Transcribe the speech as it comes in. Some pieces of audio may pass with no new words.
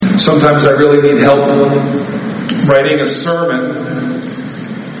Sometimes I really need help writing a sermon.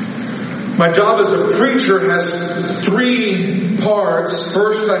 My job as a preacher has three parts.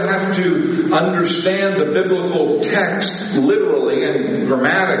 First, I have to understand the biblical text literally and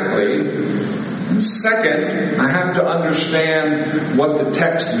grammatically. And second, I have to understand what the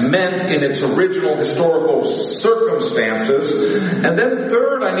text meant in its original historical circumstances. And then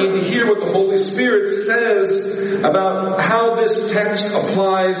third, I need to hear what the Holy Spirit says about how this text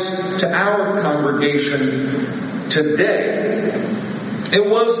applies to our congregation today. It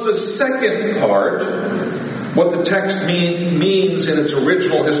was the second part, what the text means in its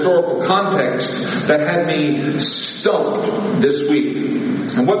original historical context, that had me stumped this week.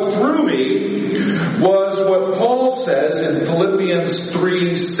 And what threw me was what Paul says in Philippians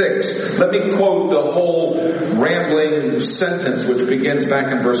 3:6. Let me quote the whole rambling sentence which begins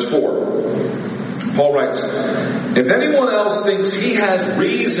back in verse 4. Paul writes, "If anyone else thinks he has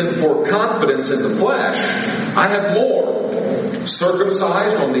reason for confidence in the flesh, I have more.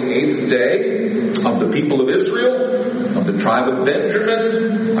 Circumcised on the 8th day, of the people of Israel, of the tribe of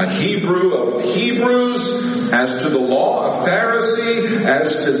Benjamin, a Hebrew of Hebrews, as to the law, a Pharisee,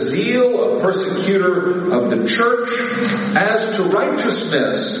 as to zeal, a persecutor of the church, as to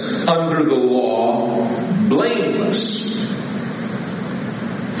righteousness under the law, blameless."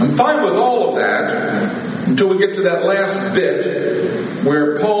 I'm fine with all of that until we get to that last bit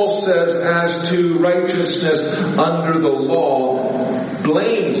where Paul says, as to righteousness under the law,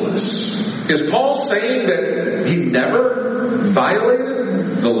 blameless. Is Paul saying that he never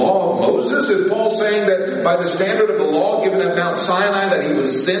violated the law of Moses? Is Paul saying that by the standard of the law given at Mount Sinai that he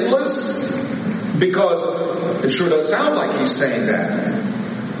was sinless? Because it sure does sound like he's saying that.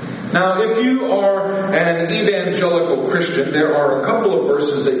 Now, if you are an evangelical Christian, there are a couple of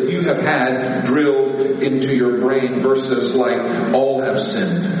verses that you have had drilled into your brain. Verses like, all have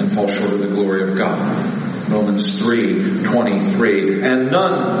sinned and fall short of the glory of God. Romans 3:23. And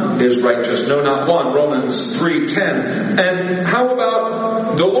none is righteous, no, not one. Romans 3:10. And how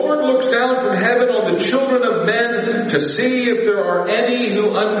about, the Lord looks down from heaven on the children of men to see if there are any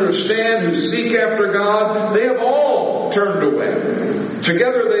who understand, who seek after God. They have all turned away.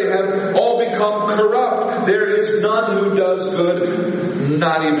 Together they have all become corrupt. There is none who does good,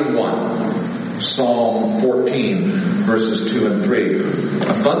 not even one. Psalm 14, verses 2 and 3.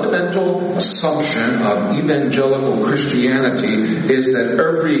 A fundamental assumption of evangelical Christianity is that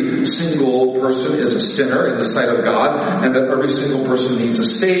every single person is a sinner in the sight of God, and that every single person needs a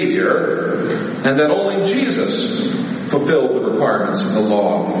Savior, and that only Jesus fulfilled the requirements of the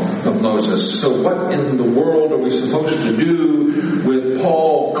law of Moses. So what in the world are we supposed to do with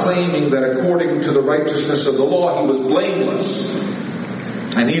Paul claiming that according to the righteousness of the law he was blameless?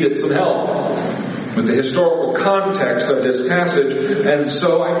 I needed some help with the historical context of this passage, and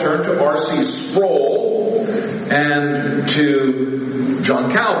so I turned to R.C. Sproul and to John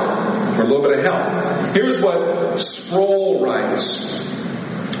Calvin for a little bit of help. Here's what Sproul writes.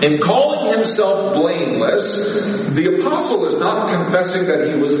 In calling himself blameless, the apostle is not confessing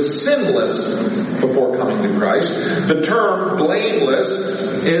that he was sinless before coming to Christ. The term blameless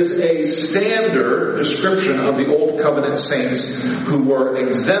is a standard description of the Old Covenant saints who were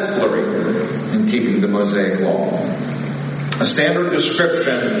exemplary in keeping the Mosaic Law. A standard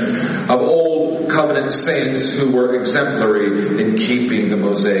description of Old Covenant saints who were exemplary in keeping the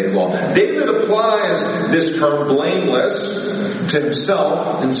Mosaic Law. David applies this term blameless to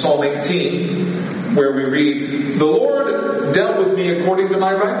himself in Psalm 18, where we read, "The Lord dealt with me according to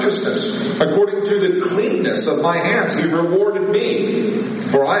my righteousness. According to the cleanness of my hands, he rewarded me.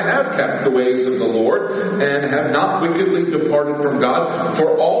 For I have kept the ways of the Lord, and have not wickedly departed from God.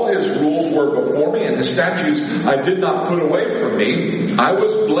 For all his rules were before me, and his statutes I did not put away from me. I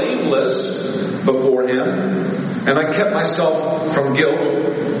was blameless before him, and I kept myself from guilt.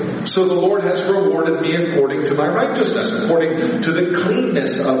 So the Lord has rewarded me according to my righteousness, according to the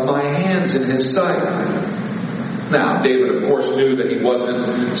cleanness of my hands in his sight." Now, David, of course, knew that he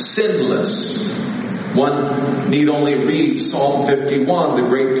wasn't sinless. One need only read Psalm 51, the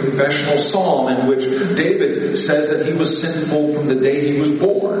great confessional psalm, in which David says that he was sinful from the day he was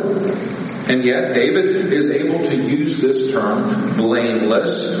born. And yet, David is able to use this term,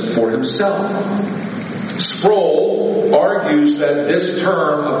 blameless, for himself. Sproul argues that this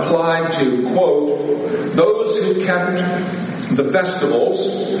term applied to, quote, those who kept the festivals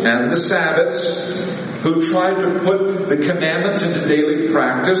and the Sabbaths, who tried to put the commandments into daily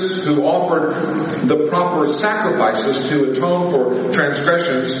practice, who offered the proper sacrifices to atone for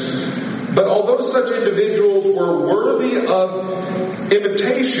transgressions. But although such individuals were worthy of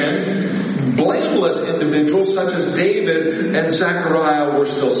imitation, blameless individuals such as David and Zechariah were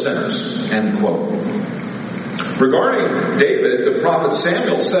still sinners. End quote. Regarding David, the prophet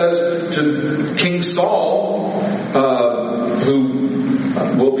Samuel says to King Saul, who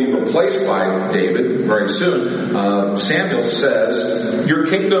will be replaced by David very soon, Samuel says, "Your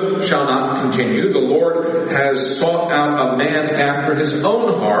kingdom shall not continue. The Lord has sought out a man after his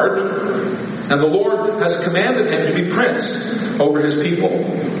own heart, and the Lord has commanded him to be prince over his people,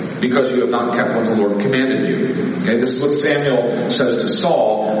 because you have not kept what the Lord commanded you." Okay, this is what Samuel says to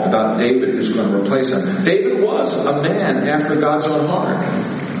Saul about David, who's going to replace him. David was a man after God's own heart.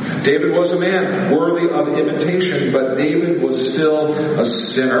 David was a man worthy of imitation, but David was still a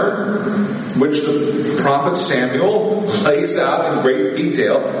sinner, which the prophet Samuel lays out in great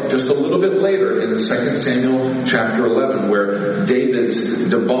detail just a little bit later in 2 Samuel chapter 11, where David's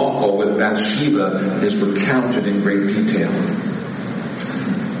debacle with Bathsheba is recounted in great detail.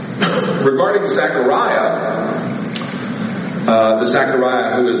 Regarding Zechariah, the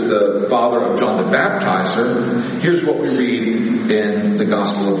Zechariah who is the father of John the Baptizer, here's what we read in the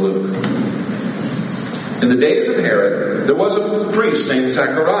Gospel of Luke. "In the days of Herod, there was a priest named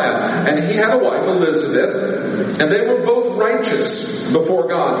Zechariah, and he had a wife, Elizabeth, and they were both righteous before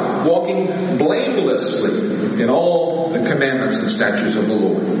God, walking blamelessly in all the commandments and statutes of the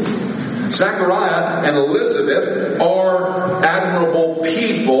Lord." Zechariah and Elizabeth are admirable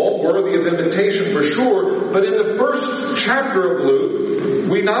people, worthy of imitation for sure, but in the first chapter of Luke,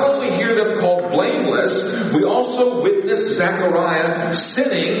 we not only hear them called blameless, we also witness Zechariah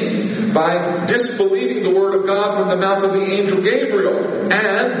sinning by disbelieving the word of God from the mouth of the angel Gabriel,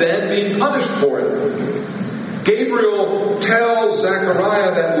 and then being punished for it. Gabriel tells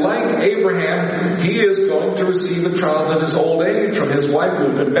Zechariah that, like Abraham, he is going to receive a child in his old age from his wife who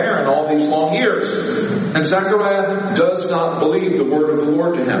has been barren all these long years. And Zechariah does not believe the word of the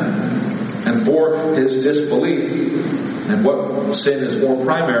Lord to him. And for his disbelief, and what sin is more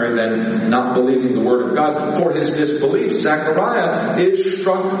primary than not believing the word of God? For his disbelief, Zechariah is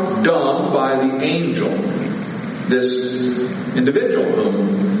struck dumb by the angel, this individual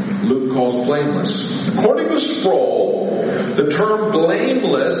whom Luke calls blameless. According to Sproul, the term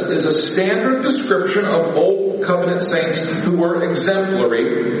blameless is a standard description of Old Covenant saints who were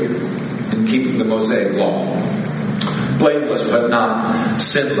exemplary in keeping the Mosaic law. Blameless but not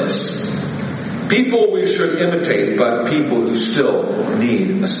sinless. People we should imitate, but people who still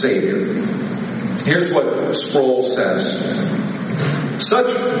need a Savior. Here's what Sproul says. Such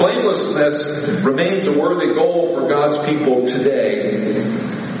blamelessness remains a worthy goal for God's people today.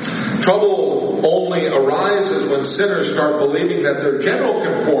 Trouble only arises when sinners start believing that their general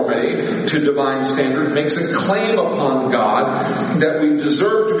conformity to divine standard makes a claim upon God that we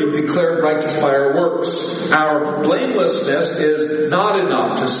deserve to be declared righteous by our works. Our blamelessness is not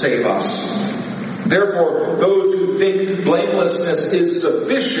enough to save us. Therefore, those who think blamelessness is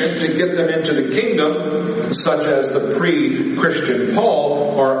sufficient to get them into the kingdom, such as the pre-Christian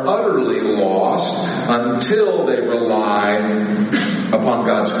Paul, are utterly lost until they rely upon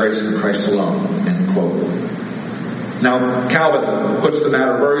God's grace in Christ alone. End quote. Now, Calvin puts the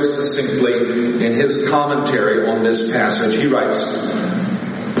matter very succinctly in his commentary on this passage. He writes,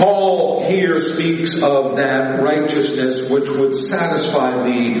 Paul here speaks of that righteousness which would satisfy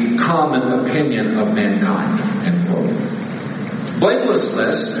the common opinion of mankind. End quote.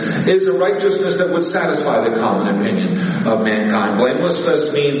 Blamelessness is a righteousness that would satisfy the common opinion of mankind.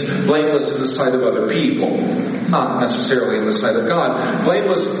 Blamelessness means blameless in the sight of other people, not necessarily in the sight of God.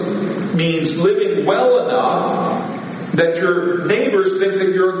 Blameless means living well enough that your neighbors think that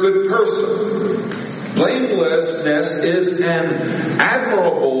you're a good person. Blamelessness is an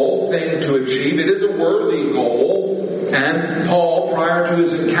admirable thing to achieve. It is a worthy goal. And Paul, prior to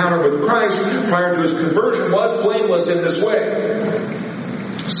his encounter with Christ, prior to his conversion, was blameless in this way.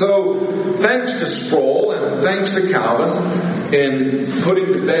 So, thanks to Sproul and thanks to Calvin in putting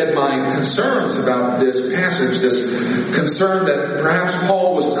to bed my concerns about this passage, this concern that perhaps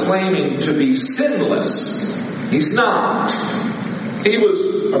Paul was claiming to be sinless. He's not. He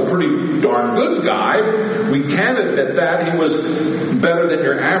was a pretty darn good guy. We can admit that. He was better than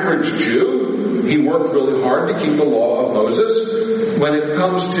your average Jew. He worked really hard to keep the law of Moses. When it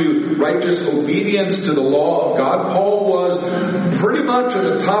comes to righteous obedience to the law of God, Paul was pretty much at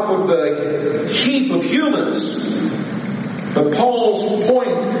the top of the heap of humans. But Paul's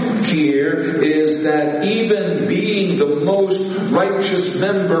point here is that even being the most righteous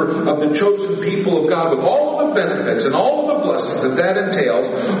member of the chosen people of God, with all of the benefits and all of the blessings that entails,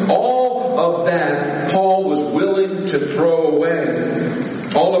 all of that Paul was willing to throw away.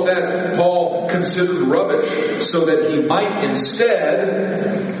 All of that Paul considered rubbish so that he might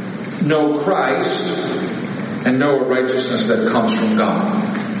instead know Christ and know a righteousness that comes from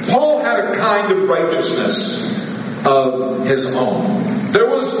God. Paul had a kind of righteousness of his own. There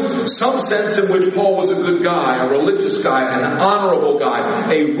was some sense in which Paul was a good guy, a religious guy, an honorable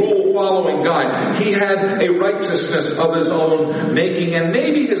guy, a rule-following guy. He had a righteousness of his own making, and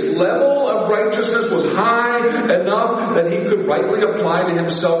maybe his level of righteousness was high enough that he could rightly apply to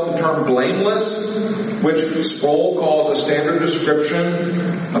himself the term blameless, which Sproul calls a standard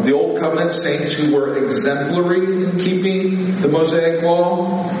description of the Old Covenant saints who were exemplary in keeping the Mosaic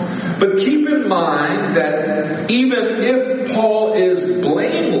Law. But keep in mind that even if Paul is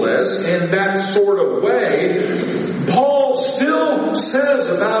blameless in that sort of way, Paul still says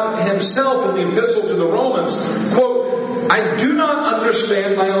about himself in the Epistle to the Romans, quote, "I do not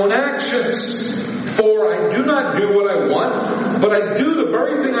understand my own actions, for I do not do what I want, but I do the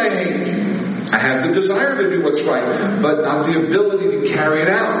very thing I hate. I have the desire to do what's right, but not the ability to carry it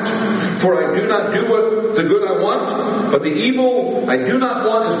out. For I do not do what the good I want, but the evil I do not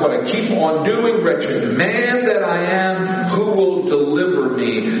want is what I keep on doing. Wretched man that I am, who will deliver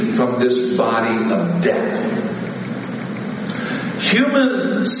me from this body of death?"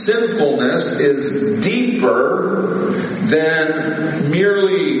 Human sinfulness is deeper than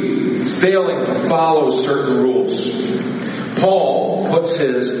merely failing to follow certain rules. Paul puts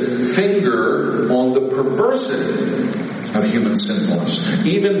his finger on the perversity of human sinfulness.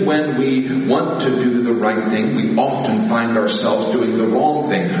 Even when we want to do the right thing, we often find ourselves doing the wrong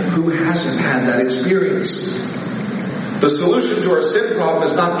thing. Who hasn't had that experience? The solution to our sin problem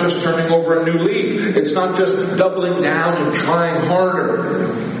is not just turning over a new leaf. It's not just doubling down and trying harder.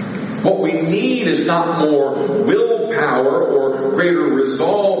 What we need is not more willpower or greater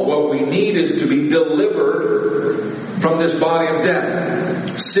resolve. What we need is to be delivered from this body of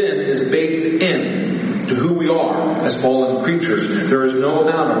death. Sin is baked in to who we are as fallen creatures. There is no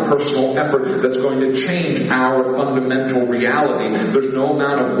amount of personal effort that's going to change our fundamental reality. There's no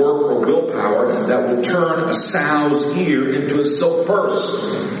amount of work or willpower that will turn a sow's ear into a silk purse.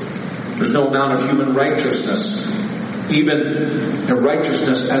 There's no amount of human righteousness, even a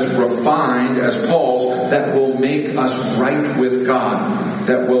righteousness as refined as Paul's, that will make us right with God,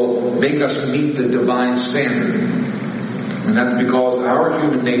 that will make us meet the divine standard. And that's because our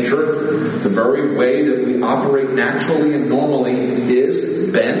human nature, the very way that we operate naturally and normally,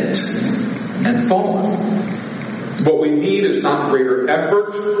 is bent and fallen. What we need is not greater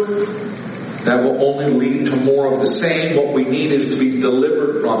effort. That will only lead to more of the same. What we need is to be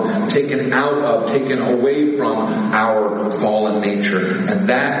delivered from, taken out of, taken away from our fallen nature. And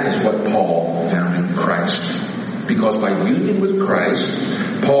that is what Paul found in Christ. Because by union with Christ,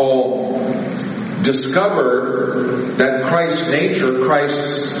 Paul discovered that Christ's nature,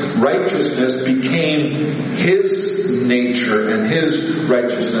 Christ's righteousness became his nature and his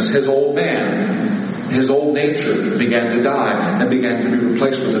righteousness, his old man. His old nature began to die and began to be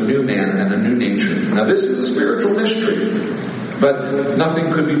replaced with a new man and a new nature. Now this is a spiritual mystery, but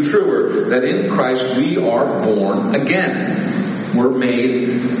nothing could be truer that in Christ we are born again. We're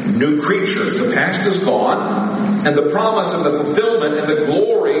made new creatures. The past is gone, and the promise and the fulfillment and the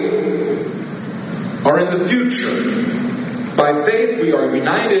glory are in the future. By faith we are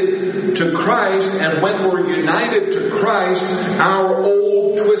united to Christ, and when we're united to Christ, our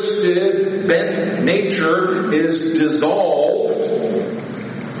old, twisted, bent nature is dissolved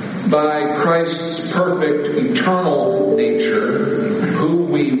by Christ's perfect, eternal nature. Who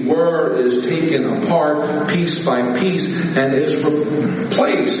we were is taken apart piece by piece and is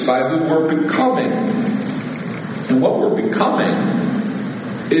replaced by who we're becoming. And what we're becoming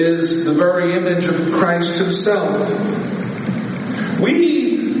is the very image of Christ himself.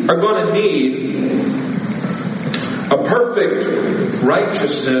 We are going to need a perfect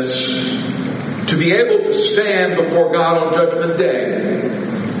righteousness to be able to stand before God on Judgment Day.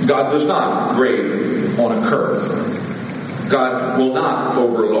 God does not grade on a curve. God will not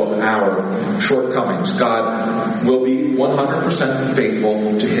overlook our shortcomings. God will be 100%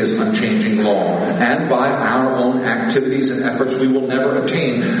 faithful to his unchanging law. And by our own activities and efforts, we will never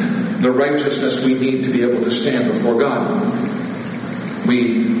attain the righteousness we need to be able to stand before God.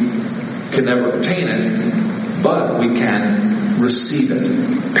 We can never obtain it, but we can receive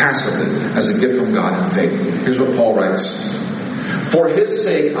it passively as a gift from God in faith. Here's what Paul writes. For his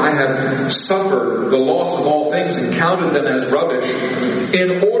sake I have suffered the loss of all things and counted them as rubbish,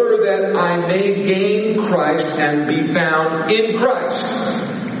 in order that I may gain Christ and be found in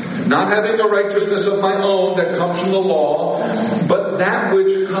Christ, not having a righteousness of my own that comes from the law, but that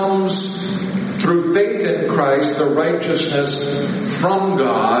which comes through faith in Christ, the righteousness from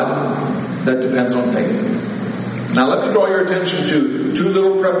God that depends on faith. Now let me draw your attention to two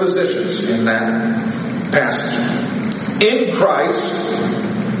little prepositions in that passage. In Christ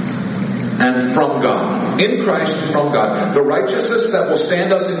and from God. In Christ and from God. The righteousness that will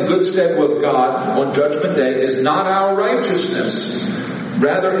stand us in good stead with God on Judgment Day is not our righteousness.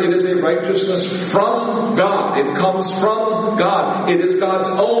 Rather, it is a righteousness from God. It comes from God. It is God's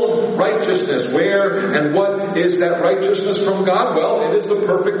own righteousness. Where and what is that righteousness from God? Well, it is the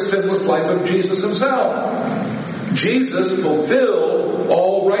perfect sinless life of Jesus himself. Jesus fulfilled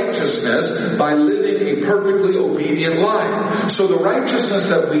all righteousness by living a perfectly obedient life. So the righteousness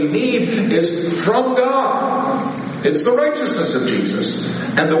that we need is from God. It's the righteousness of Jesus.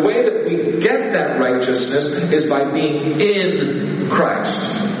 And the way that we get that righteousness is by being in Christ.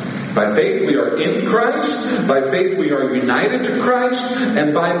 By faith we are in Christ. By faith we are united to Christ.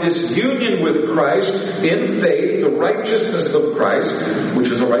 And by this union with Christ, in faith, the righteousness of Christ, which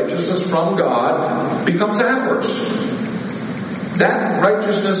is a righteousness from God, becomes ours. That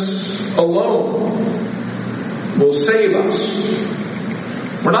righteousness alone will save us.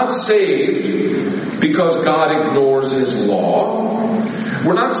 We're not saved because God ignores His law.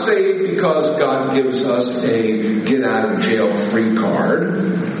 We're not saved because God gives us a get-out-of-jail-free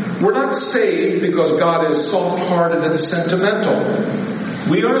card. We're not saved because God is soft-hearted and sentimental.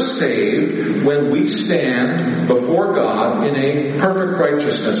 We are saved when we stand before God in a perfect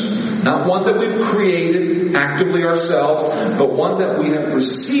righteousness. Not one that we've created actively ourselves, but one that we have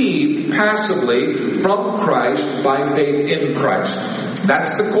received passively from Christ by faith in Christ.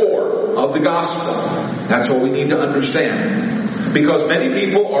 That's the core of the gospel. That's what we need to understand. Because many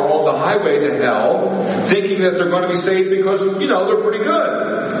people are on the highway to hell thinking that they're going to be saved because, they're pretty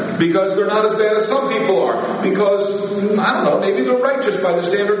good. Because they're not as bad as some people are. Because, maybe they're righteous by the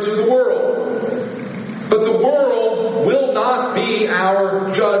standards of the world. But the world will not be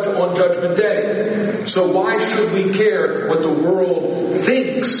our judge on Judgment Day. So why should we care what the world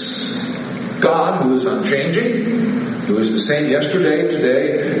thinks? God, who is unchanging, who is the same yesterday,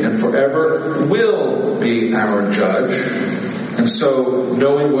 today, and forever, will be our judge. And so,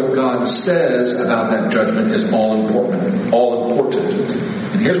 knowing what God says about that judgment is all important.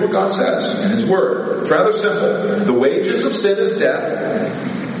 And here's what God says in His Word. It's rather simple. The wages of sin is death,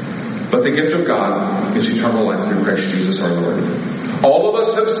 but the gift of God is eternal life through Christ Jesus our Lord. All of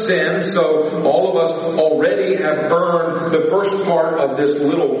us have sinned, so all of us already have earned the first part of this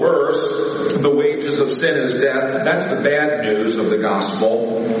little verse, the wages of sin is death. That's the bad news of the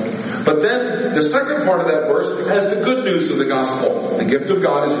gospel. But then the second part of that verse has the good news of the gospel. The gift of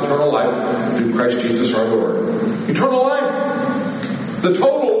God is eternal life through Christ Jesus our Lord. Eternal life. The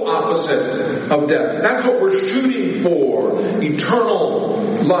total opposite of death. That's what we're shooting for. Eternal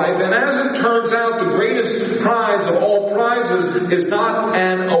life. And as it turns out, the greatest prize of all prizes is not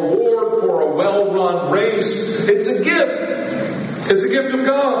an award for a well-run race. It's a gift. It's a gift of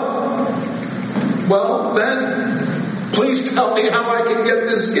God. Well, then, please tell me how I can get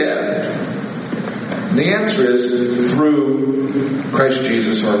this gift. The answer is through Christ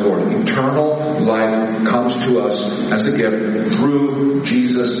Jesus our Lord. Eternal life comes to us as a gift through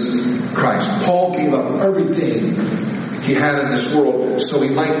Jesus Christ. Paul gave up everything he had in this world so he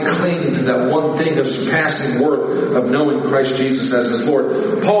might cling to that one thing of surpassing worth of knowing Christ Jesus as his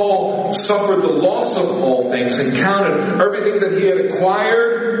Lord. Paul suffered the loss of all things and counted everything that he had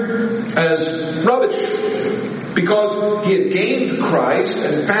acquired as rubbish, because he had gained Christ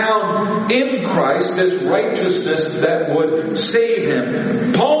and found in Christ this righteousness that would save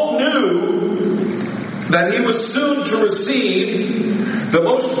him. Paul knew that he was soon to receive the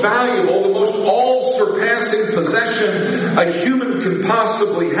most valuable, the most all-surpassing possession a human can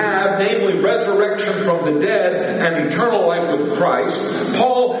possibly have, namely resurrection from the dead and eternal life with Christ.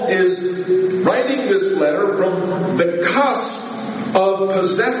 Paul is writing this letter from the cusp of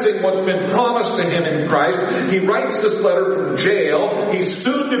possessing what's been promised to him in Christ. He writes this letter from jail. He's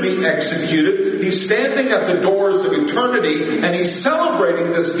soon to be executed. He's standing at the doors of eternity, and he's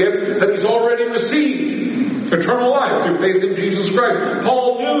celebrating this gift that he's already received. Eternal life through faith in Jesus Christ.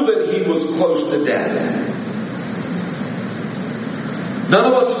 Paul knew that he was close to death.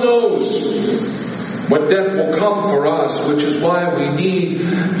 None of us knows what death will come for us, which is why we need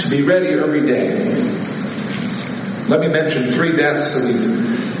to be ready every day. Let me mention 3 deaths that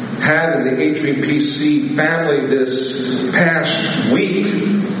we've had in the HVPC family this past week.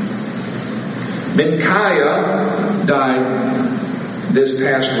 Minkaya died this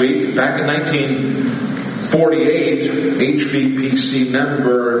past week. Back in 1948, HVPC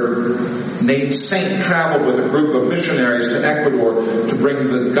member Nate Saint traveled with a group of missionaries to Ecuador to bring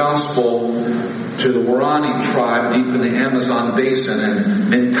the gospel to the Warani tribe deep in the Amazon basin,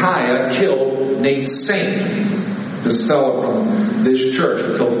 and Minkaya killed Nate Saint. This fellow from this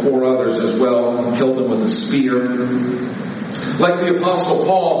church killed 4 others as well, killed them with a spear. Like the Apostle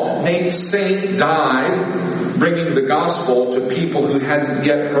Paul, Nate Saint died bringing the gospel to people who hadn't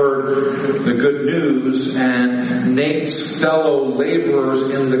yet heard the good news, and Nate's fellow laborers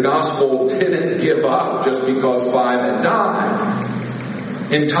in the gospel didn't give up just because 5 had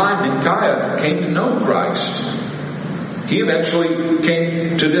died. In time, Micaiah came to know Christ. He eventually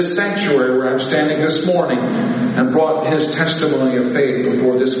came to this sanctuary where I'm standing this morning and brought his testimony of faith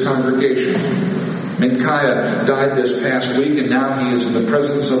before this congregation. Micaiah died this past week, and now he is in the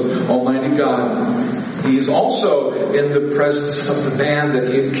presence of Almighty God. He is also in the presence of the man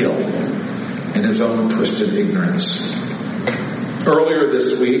that he had killed in his own twisted ignorance. Earlier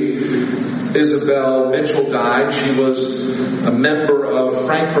this week, Isabel Mitchell died. She was a member of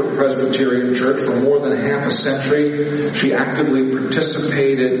Frankfurt Presbyterian Church for more than half a century. She actively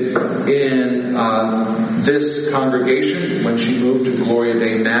participated in this congregation when she moved to Gloria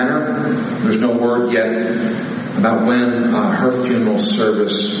Dei Manor. There's no word yet about when her funeral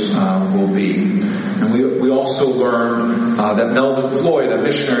service will be. And we also learned that Melvin Floyd, a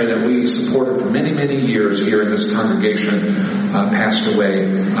missionary that we supported for many, many years here in this congregation, passed away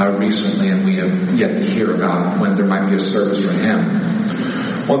recently, and we have yet to hear about when there might be a service for him.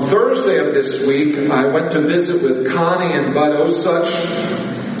 On Thursday of this week, I went to visit with Connie and Bud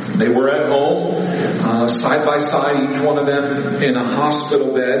Osuch. They were at home, side by side, each one of them in a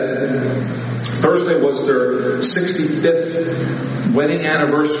hospital bed. Thursday was their 65th wedding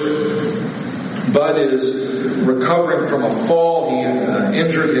anniversary. Bud is recovering from a fall. He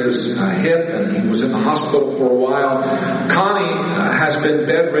injured his hip, and he was in the hospital for a while. Connie has been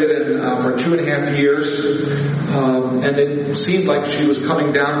bedridden for 2.5 years, and it seemed like she was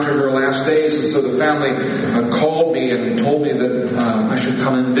coming down to her last days, and so the family called me and told me that I should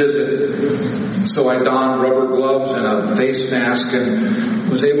come and visit. So I donned rubber gloves and a face mask and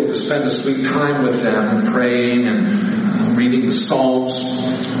was able to spend a sweet time with them, praying and reading the Psalms,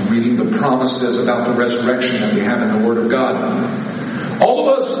 reading the promises about the resurrection that we have in the Word of God. All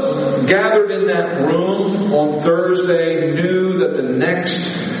of us gathered in that room on Thursday knew that the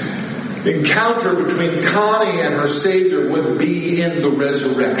next encounter between Connie and her Savior would be in the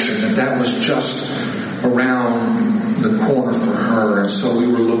resurrection, that was just around the corner for her, and so we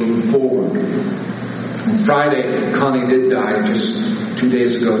were looking forward. On Friday, Connie did die just 2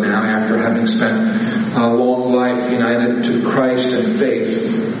 days ago now, after having spent a long life united to Christ and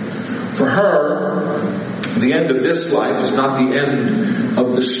faith. For her, the end of this life is not the end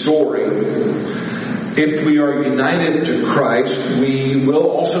of the story. If we are united to Christ, we will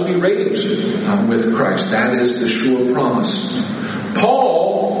also be raised with Christ. That is the sure promise.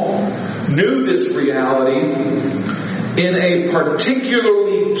 Paul knew this reality in a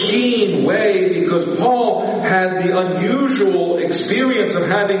particularly keen way because Paul had the unusual experience of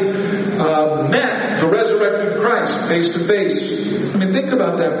having met the resurrected Christ face to face. I mean, think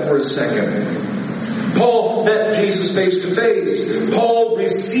about that for a second. Paul met Jesus face to face. Paul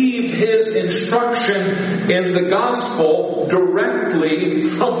received his instruction in the gospel directly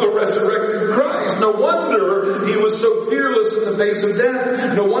from the resurrected Christ. No wonder he was so fearless in the face of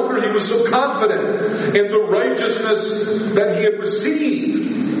death. No wonder he was so confident in the righteousness that he had received.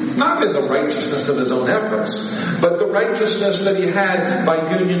 Not in the righteousness of his own efforts, but the righteousness that he had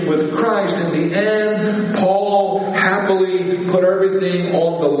by union with Christ. In the end, Paul happily put everything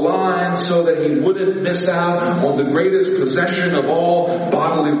on the line so that he wouldn't miss out on the greatest possession of all,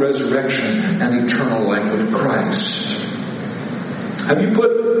 bodily resurrection and eternal life with Christ. Have you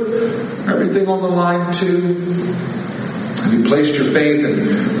put everything on the line too? Have you placed your faith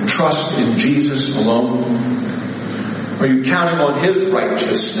and trust in Jesus alone? Are you counting on His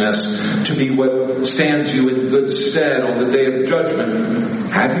righteousness to be what stands you in good stead on the day of judgment?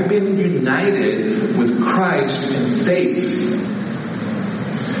 Have you been united with Christ in faith?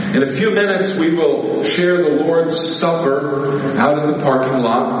 In a few minutes we will share the Lord's Supper out in the parking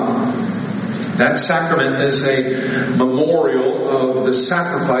lot. That sacrament is a memorial of the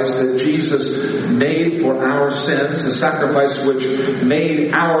sacrifice that Jesus made for our sins, the sacrifice which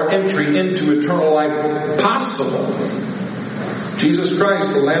made our entry into eternal life possible. Jesus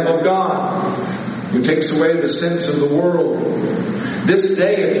Christ, the Lamb of God, who takes away the sins of the world. This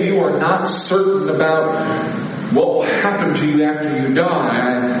day, if you are not certain about what will happen to you after you die,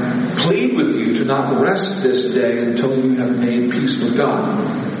 I plead with you to not rest this day until you have made peace with God.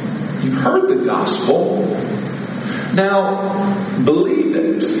 You've heard the gospel. Now, believe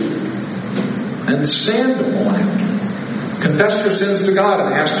it and stand on it. Confess your sins to God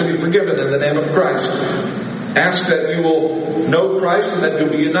and ask to be forgiven in the name of Christ. Ask that you will know Christ and that you'll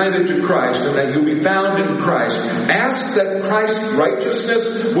be united to Christ and that you'll be found in Christ. Ask that Christ's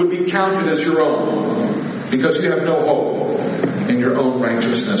righteousness would be counted as your own, because you have no hope in your own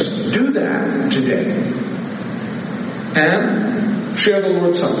righteousness. Do that today. And share the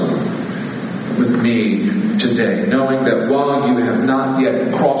Lord's Supper with me today, knowing that while you have not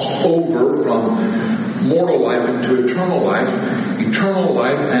yet crossed over from mortal life into eternal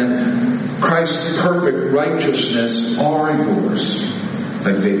life and Christ's perfect righteousness are yours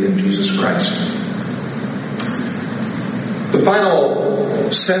by faith in Jesus Christ. The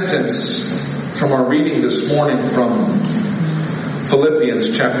final sentence from our reading this morning from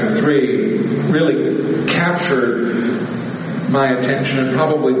Philippians chapter 3 really captured my attention and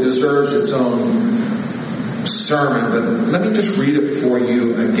probably deserves its own sermon, but let me just read it for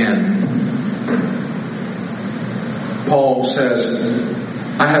you again. Paul says,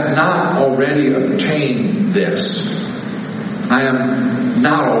 I have not already obtained this. I am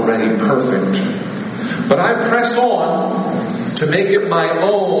not already perfect. But I press on to make it my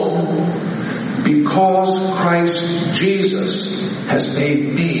own because Christ Jesus has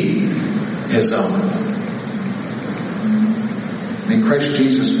made me his own. May Christ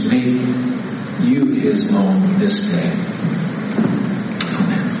Jesus make you his own this day.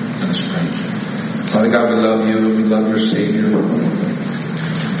 Amen. Let us pray. Father God, we love you and we love your Savior.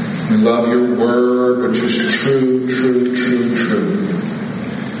 We love your word, which is true, true, true, true.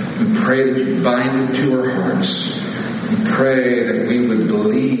 We pray that you bind it to our hearts. We pray that we would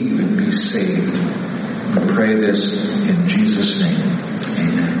believe and be saved. We pray this in Jesus' name.